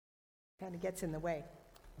kind of gets in the way.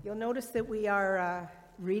 You'll notice that we are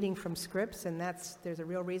reading from scripts, and there's a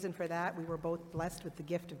real reason for that. We were both blessed with the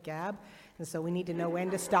gift of gab, and so we need to know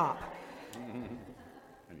when to stop. Any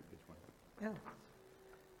page one? Oh.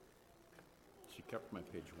 She kept my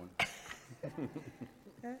page one.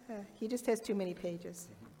 He just has too many pages.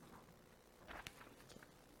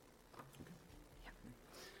 Okay.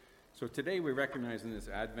 So today we recognize in this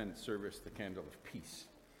Advent service the candle of peace.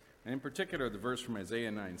 And in particular, the verse from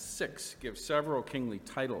Isaiah 9:6 gives several kingly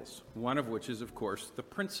titles, one of which is, of course, the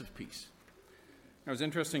Prince of Peace. It was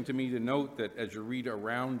interesting to me to note that as you read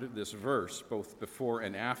around this verse, both before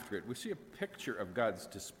and after it, we see a picture of God's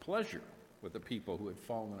displeasure with the people who had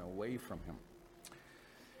fallen away from him.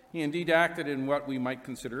 He indeed acted in what we might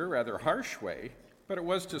consider a rather harsh way, but it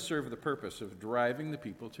was to serve the purpose of driving the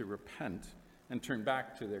people to repent and turn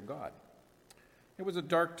back to their God. It was a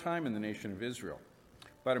dark time in the nation of Israel.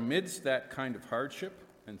 But amidst that kind of hardship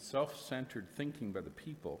and self-centered thinking by the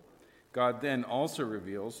people, God then also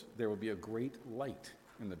reveals there will be a great light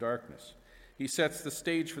in the darkness. He sets the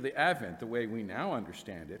stage for the Advent the way we now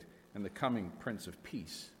understand it, and the coming Prince of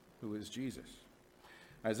Peace, who is Jesus.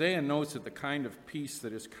 Isaiah notes that the kind of peace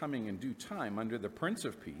that is coming in due time under the Prince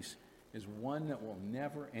of Peace is one that will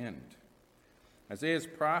never end. Isaiah's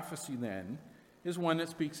prophecy then is one that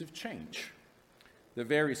speaks of change. The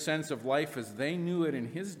very sense of life as they knew it in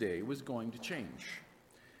his day was going to change.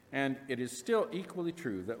 And it is still equally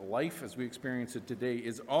true that life as we experience it today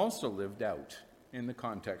is also lived out in the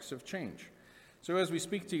context of change. So as we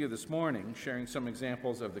speak to you this morning, sharing some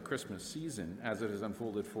examples of the Christmas season as it has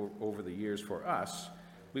unfolded over the years for us,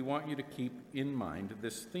 we want you to keep in mind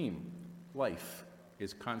this theme: life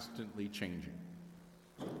is constantly changing.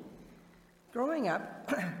 Growing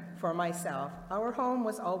up, for myself, our home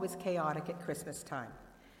was always chaotic at Christmas time.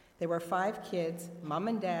 There were 5 kids, mom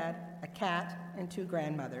and dad, a cat, and 2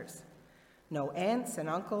 grandmothers. No aunts and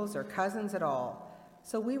uncles or cousins at all,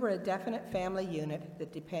 so we were a definite family unit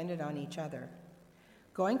that depended on each other.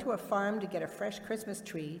 Going to a farm to get a fresh Christmas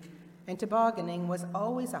tree and tobogganing was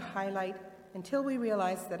always a highlight until we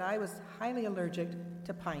realized that I was highly allergic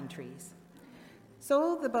to pine trees.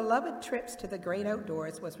 So the beloved trips to the great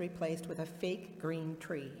outdoors was replaced with a fake green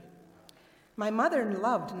tree. My mother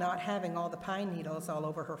loved not having all the pine needles all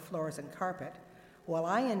over her floors and carpet, while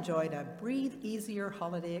I enjoyed a breathe-easier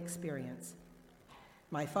holiday experience.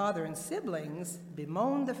 My father and siblings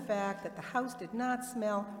bemoaned the fact that the house did not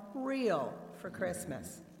smell real for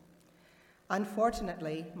Christmas.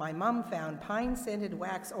 Unfortunately, my mom found pine-scented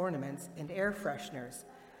wax ornaments and air fresheners,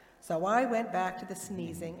 so I went back to the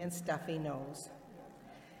sneezing and stuffy nose.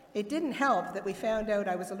 It didn't help that we found out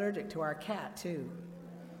I was allergic to our cat, too.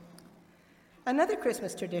 Another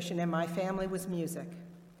Christmas tradition in my family was music.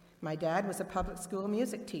 My dad was a public school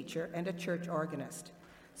music teacher and a church organist,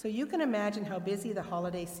 so you can imagine how busy the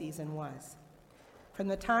holiday season was. From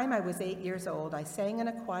the time I was 8 years old, I sang in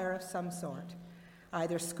a choir of some sort,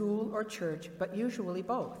 either school or church, but usually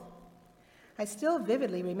both. I still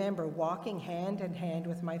vividly remember walking hand in hand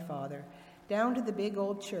with my father down to the big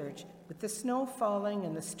old church with the snow falling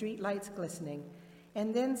and the street lights glistening,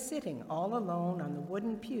 and then sitting all alone on the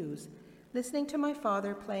wooden pews, listening to my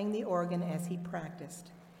father playing the organ as he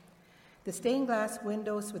practiced. The stained glass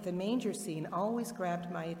windows with the manger scene always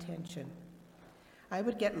grabbed my attention. I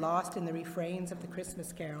would get lost in the refrains of the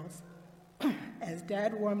Christmas carols as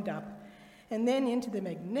Dad warmed up, and then into the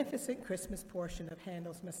magnificent Christmas portion of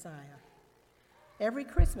Handel's Messiah. Every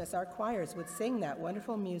Christmas, our choirs would sing that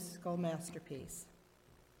wonderful musical masterpiece.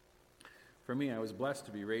 For me, I was blessed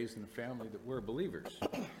to be raised in a family that were believers.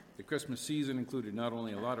 The Christmas season included not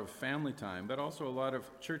only a lot of family time, but also a lot of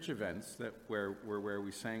church events that where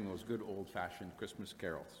we sang those good old-fashioned Christmas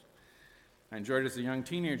carols. I enjoyed as a young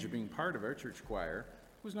teenager being part of our church choir.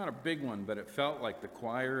 It was not a big one, but it felt like the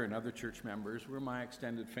choir and other church members were my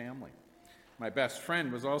extended family. My best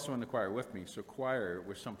friend was also in the choir with me, so choir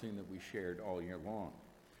was something that we shared all year long.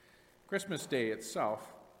 Christmas Day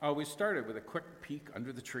itself always started with a quick peek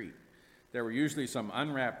under the tree. There were usually some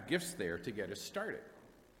unwrapped gifts there to get us started.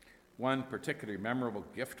 One particularly memorable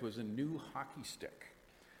gift was a new hockey stick.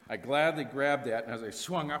 I gladly grabbed that, and as I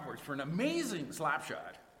swung upwards for an amazing slap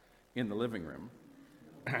shot in the living room,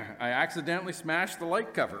 I accidentally smashed the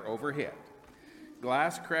light cover overhead.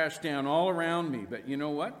 Glass crashed down all around me, but you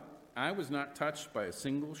know what? I was not touched by a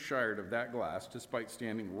single shard of that glass, despite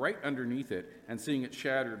standing right underneath it and seeing it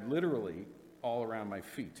shattered literally all around my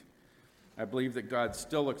feet. I believe that God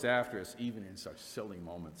still looks after us even in such silly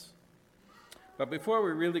moments. But before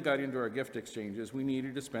we really got into our gift exchanges, we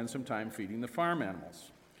needed to spend some time feeding the farm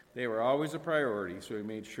animals. They were always a priority, so we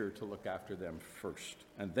made sure to look after them first.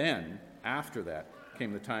 And then, after that,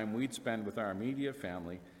 came the time we'd spend with our immediate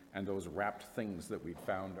family and those wrapped things that we'd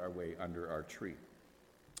found our way under our tree.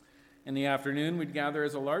 In the afternoon, we'd gather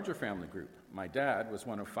as a larger family group. My dad was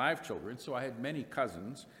one of 5 children, so I had many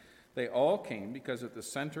cousins. They all came because at the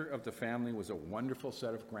center of the family was a wonderful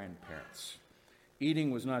set of grandparents. Eating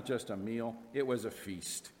was not just a meal, it was a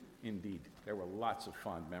feast. Indeed, there were lots of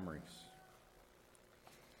fond memories.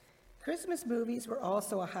 Christmas movies were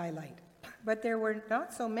also a highlight, but there were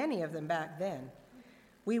not so many of them back then.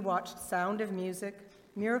 We watched Sound of Music,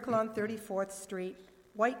 Miracle on 34th Street,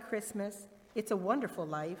 White Christmas, It's a Wonderful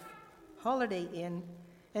Life, Holiday Inn,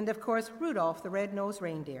 and of course, Rudolph the Red-Nosed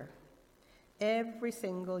Reindeer. Every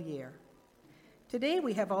single year. Today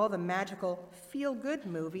we have all the magical feel-good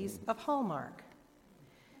movies of Hallmark.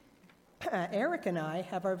 Eric and I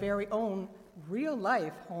have our very own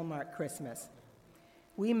real-life Hallmark Christmas.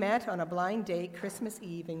 We met on a blind date Christmas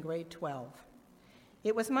Eve in grade 12.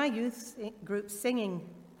 It was my youth group's singing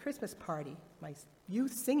Christmas party, my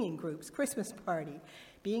youth singing group's Christmas party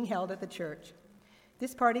being held at the church.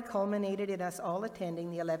 This party culminated in us all attending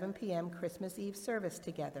the 11 p.m. Christmas Eve service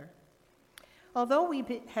together. Although we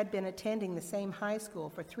had been attending the same high school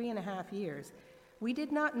for 3.5 years, we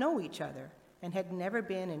did not know each other and had never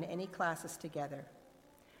been in any classes together.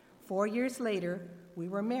 4 years later, we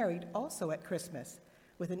were married also at Christmas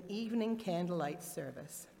with an evening candlelight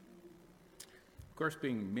service. Of course,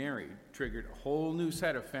 being married triggered a whole new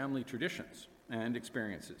set of family traditions and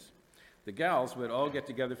experiences. The gals would all get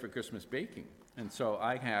together for Christmas baking, and so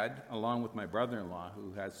I had, along with my brother-in-law,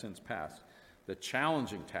 who has since passed, the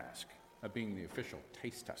challenging task of being the official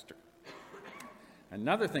taste tester.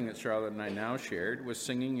 Another thing that Charlotte and I now shared was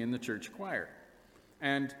singing in the church choir.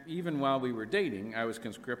 And even while we were dating, I was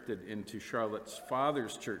conscripted into Charlotte's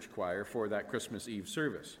father's church choir for that Christmas Eve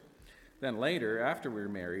service. Then later, after we were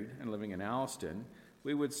married and living in Alliston,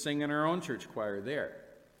 we would sing in our own church choir there.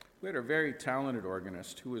 We had a very talented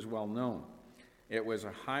organist who was well known. It was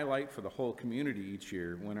a highlight for the whole community each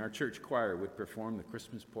year when our church choir would perform the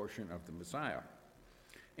Christmas portion of the Messiah.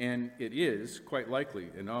 And it is, quite likely,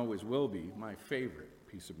 and always will be, my favorite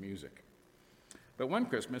piece of music. But one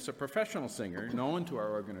Christmas, a professional singer, known to our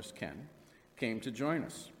organist Ken, came to join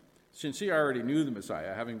us. Since he already knew the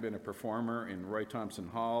Messiah, having been a performer in Roy Thompson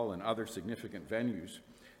Hall and other significant venues,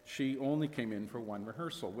 she only came in for one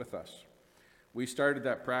rehearsal with us. We started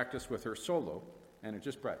that practice with her solo, and it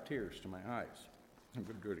just brought tears to my eyes. I'm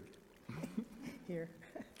going to do it again. Here.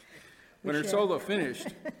 When her solo finished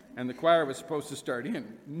and the choir was supposed to start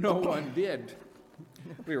in, no one did.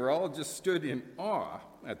 We were all just stood in awe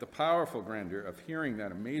at the powerful grandeur of hearing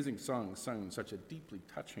that amazing song sung in such a deeply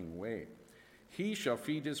touching way. He shall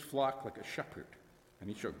feed his flock like a shepherd, and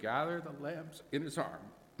he shall gather the lambs in his arm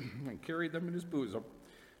and carry them in his bosom,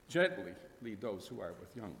 gently lead those who are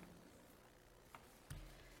with young.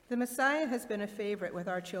 The Messiah has been a favorite with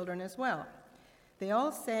our children as well. They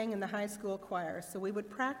all sang in the high school choir, so we would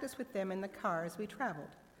practice with them in the car as we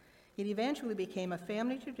traveled. It eventually became a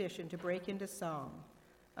family tradition to break into song.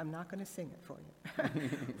 I'm not going to sing it for you.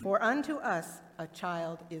 For unto us a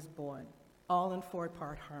child is born, all in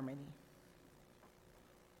 4-part harmony.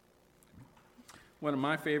 One of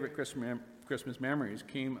my favorite Christmas memories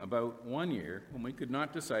came about one year when we could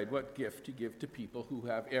not decide what gift to give to people who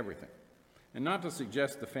have everything. And not to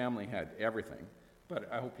suggest the family had everything, but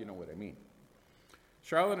I hope you know what I mean.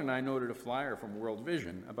 Charlotte and I noted a flyer from World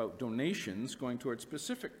Vision about donations going toward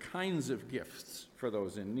specific kinds of gifts for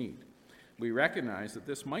those in need. We recognized that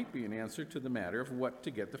this might be an answer to the matter of what to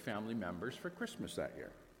get the family members for Christmas that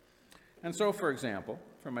year. And so, for example,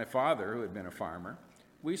 for my father, who had been a farmer,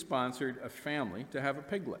 we sponsored a family to have a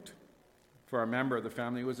piglet. For a member of the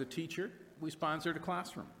family who was a teacher, we sponsored a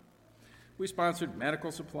classroom. We sponsored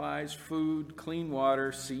medical supplies, food, clean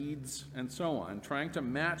water, seeds, and so on, trying to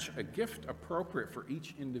match a gift appropriate for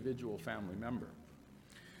each individual family member.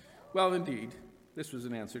 Well, indeed, this was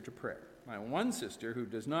an answer to prayer. My one sister, who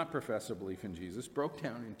does not profess a belief in Jesus, broke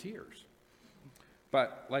down in tears.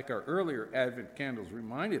 But like our earlier Advent candles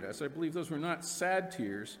reminded us, I believe those were not sad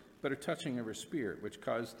tears, but a touching of her spirit, which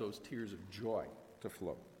caused those tears of joy to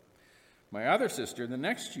flow. My other sister, the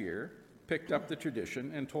next year, picked up the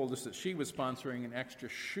tradition and told us that she was sponsoring an extra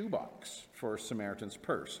shoebox for Samaritan's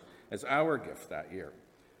Purse as our gift that year.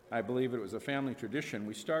 I believe it was a family tradition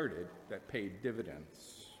we started that paid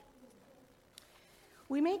dividends.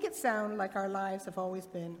 We make it sound like our lives have always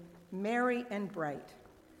been merry and bright,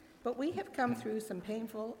 but we have come through some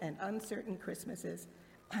painful and uncertain Christmases,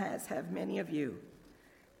 as have many of you.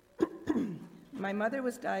 My mother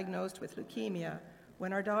was diagnosed with leukemia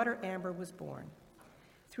when our daughter Amber was born.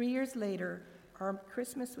 3 years later, our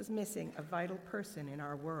Christmas was missing a vital person in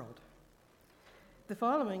our world. The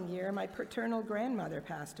following year, my paternal grandmother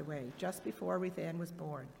passed away just before Ruth Ann was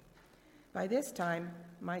born. By this time,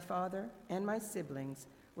 my father and my siblings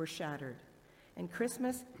were shattered, and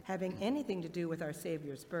Christmas, having anything to do with our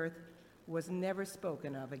Savior's birth, was never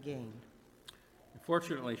spoken of again.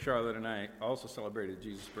 Fortunately, Charlotte and I also celebrated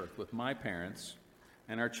Jesus' birth with my parents,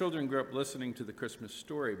 and our children grew up listening to the Christmas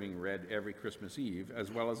story being read every Christmas Eve, as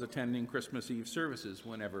well as attending Christmas Eve services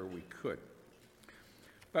whenever we could.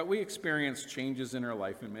 But we experienced changes in our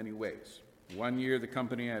life in many ways. One year, the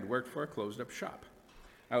company I had worked for closed up shop.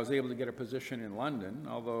 I was able to get a position in London,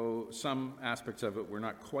 although some aspects of it were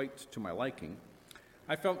not quite to my liking.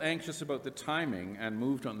 I felt anxious about the timing and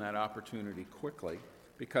moved on that opportunity quickly,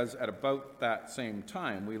 because at about that same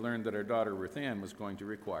time, we learned that our daughter Ruth Ann was going to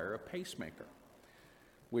require a pacemaker.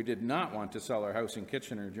 We did not want to sell our house in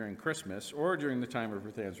Kitchener during Christmas or during the time of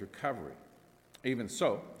Ruth Ann's recovery. Even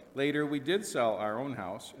so, later we did sell our own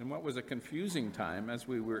house in what was a confusing time, as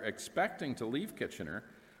we were expecting to leave Kitchener,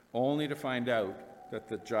 only to find out that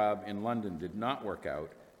the job in London did not work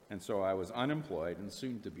out, and so I was unemployed and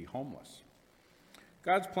soon to be homeless.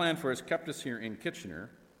 God's plan for us kept us here in Kitchener,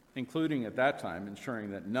 including at that time ensuring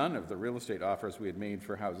that none of the real estate offers we had made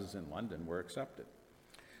for houses in London were accepted.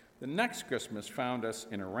 The next Christmas found us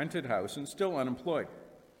in a rented house and still unemployed.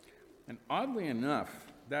 And oddly enough,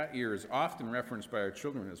 that year is often referenced by our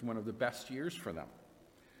children as one of the best years for them.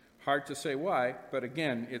 Hard to say why, but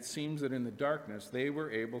again, it seems that in the darkness they were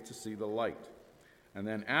able to see the light. And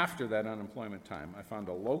then after that unemployment time, I found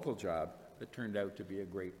a local job that turned out to be a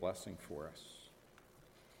great blessing for us.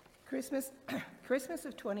 Christmas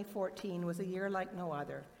of 2014 was a year like no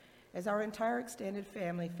other, as our entire extended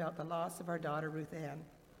family felt the loss of our daughter Ruth Ann.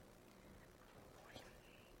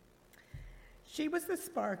 She was the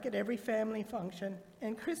spark at every family function,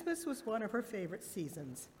 and Christmas was one of her favorite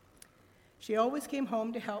seasons. She always came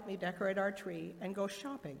home to help me decorate our tree and go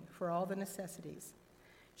shopping for all the necessities.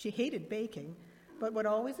 She hated baking, but would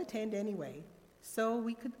always attend anyway, so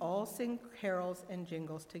we could all sing carols and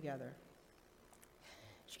jingles together.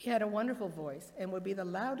 She had a wonderful voice and would be the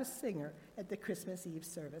loudest singer at the Christmas Eve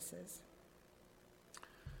services.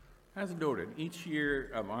 As noted, each year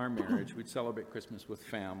of our marriage, we'd celebrate Christmas with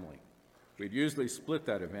family. We'd usually split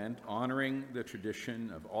that event, honoring the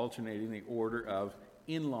tradition of alternating the order of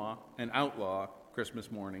in-law and outlaw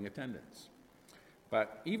Christmas morning attendance.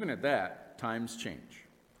 But even at that, times change.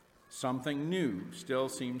 Something new still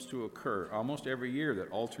seems to occur almost every year that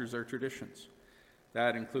alters our traditions.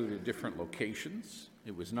 That included different locations.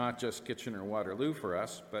 It was not just Kitchener or Waterloo for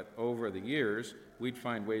us, but over the years, we'd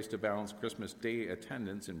find ways to balance Christmas Day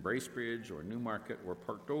attendance in Bracebridge or Newmarket or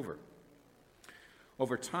Port Dover.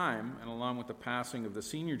 Over time, and along with the passing of the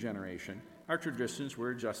senior generation, our traditions were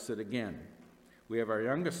adjusted again. We have our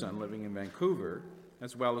youngest son living in Vancouver,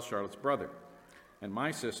 as well as Charlotte's brother. And my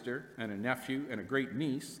sister and a nephew and a great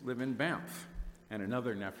niece live in Banff, and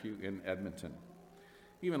another nephew in Edmonton.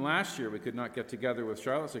 Even last year, we could not get together with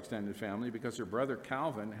Charlotte's extended family because her brother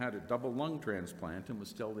Calvin had a double lung transplant and was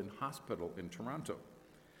still in hospital in Toronto.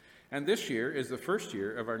 And this year is the first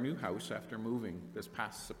year of our new house after moving this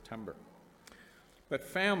past September. But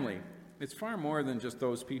family, it's far more than just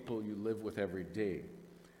those people you live with every day.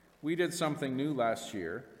 We did something new last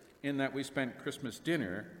year in that we spent Christmas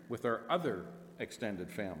dinner with our other extended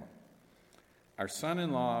family. Our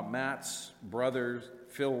son-in-law, Matt's brother,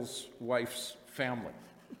 Phil's wife's family.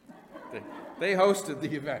 They hosted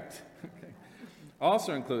the event. Okay.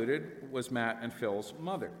 Also included was Matt and Phil's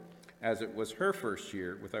mother, as it was her first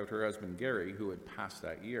year without her husband Gary, who had passed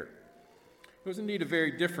that year. It was indeed a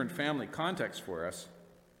very different family context for us,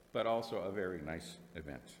 but also a very nice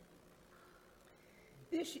event.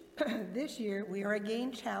 This year, we are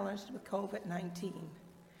again challenged with COVID-19.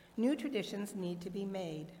 New traditions need to be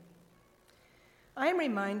made. I am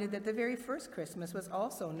reminded that the very first Christmas was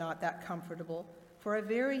also not that comfortable for a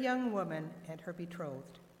very young woman and her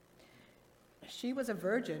betrothed. She was a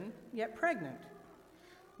virgin, yet pregnant.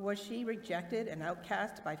 Was she rejected and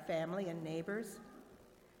outcast by family and neighbors?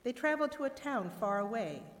 They traveled to a town far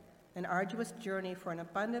away, an arduous journey for an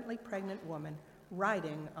abundantly pregnant woman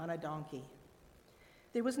riding on a donkey.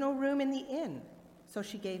 There was no room in the inn, so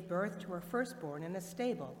she gave birth to her firstborn in a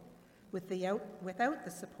stable, without the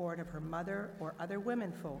support of her mother or other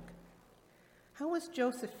womenfolk. How was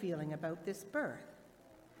Joseph feeling about this birth?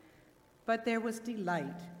 But there was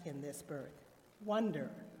delight in this birth, wonder,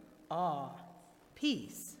 awe,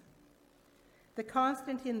 peace. The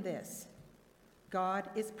constant in this: God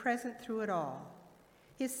is present through it all.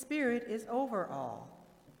 His Spirit is over all.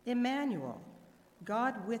 Emmanuel,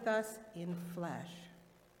 God with us in flesh.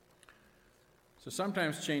 So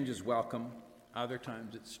sometimes change is welcome, other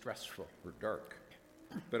times it's stressful or dark.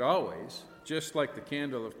 But always, just like the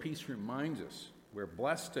candle of peace reminds us, we're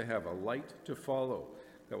blessed to have a light to follow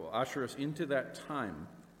that will usher us into that time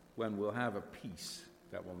when we'll have a peace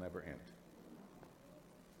that will never end.